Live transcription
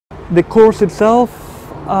The course itself,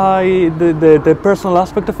 the personal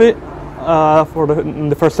aspect of it, in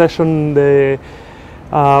the first session, the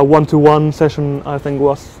one-to-one session, I think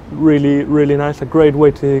was really nice. A great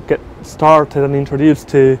way to get started and introduced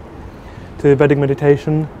to Vedic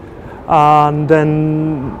meditation. And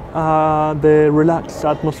then the relaxed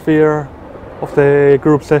atmosphere of the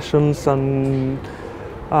group sessions, and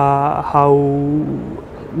how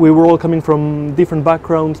we were all coming from different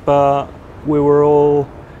backgrounds, but we were all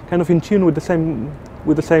kind of in tune with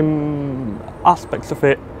the same aspects of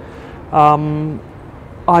it.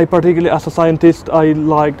 I particularly, as a scientist, I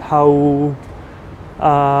liked how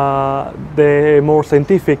the more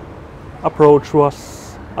scientific approach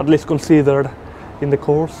was at least considered in the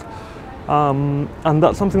course, and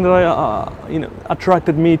that's something that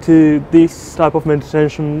attracted me to this type of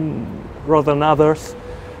meditation rather than others.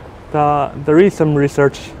 There is some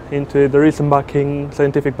research into it, there is some backing,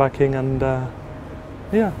 scientific backing, and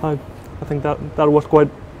yeah, I think that was quite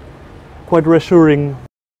reassuring.